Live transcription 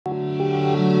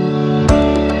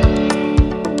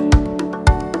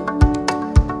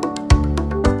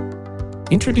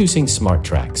Introducing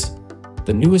SmartTrax,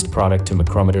 the newest product to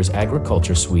McCrometer's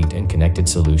agriculture suite and connected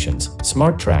solutions.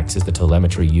 SmartTrax is the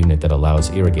telemetry unit that allows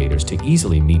irrigators to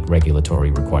easily meet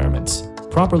regulatory requirements,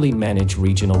 properly manage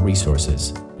regional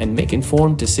resources, and make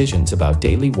informed decisions about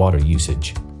daily water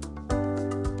usage.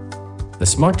 The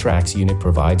SmartTrax unit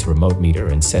provides remote meter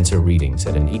and sensor readings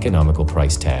at an economical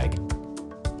price tag.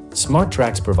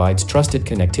 SmartTrax provides trusted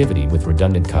connectivity with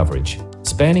redundant coverage,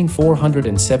 spanning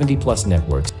 470+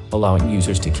 networks, allowing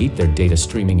users to keep their data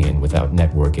streaming in without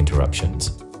network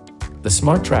interruptions. The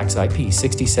SmartTrax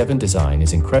IP67 design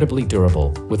is incredibly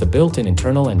durable, with a built-in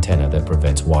internal antenna that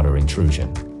prevents water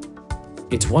intrusion.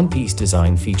 Its one-piece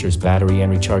design features battery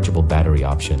and rechargeable battery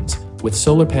options, with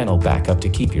solar panel backup to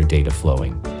keep your data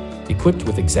flowing. Equipped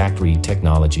with exact read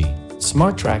technology,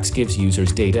 SmartTrax gives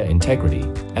users data integrity,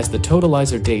 as the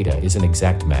totalizer data is an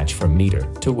exact match from meter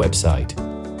to website.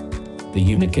 The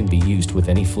unit can be used with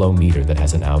any flow meter that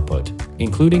has an output,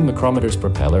 including McCrometer's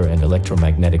propeller and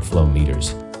electromagnetic flow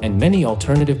meters, and many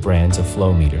alternative brands of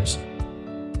flow meters.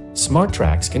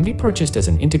 SmartTrax can be purchased as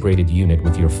an integrated unit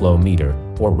with your flow meter,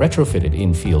 or retrofitted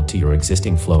in-field to your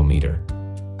existing flow meter.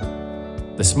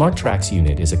 The SmartTrax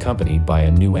unit is accompanied by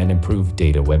a new and improved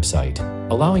data website,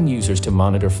 allowing users to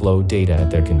monitor flow data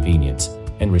at their convenience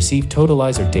and receive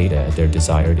totalizer data at their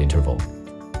desired interval.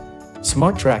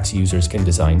 SmartTrax users can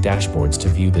design dashboards to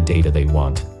view the data they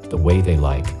want, the way they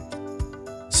like.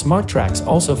 SmartTrax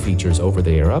also features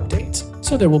over-the-air updates,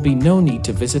 so there will be no need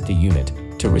to visit the unit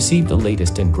to receive the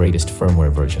latest and greatest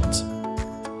firmware versions.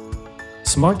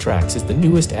 SmartTrax is the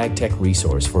newest agtech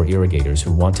resource for irrigators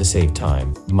who want to save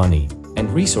time, money,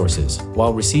 and resources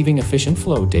while receiving efficient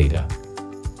flow data.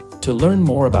 To learn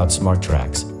more about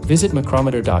SmartTrax, visit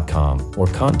McCrometer.com or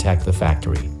contact the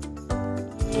factory.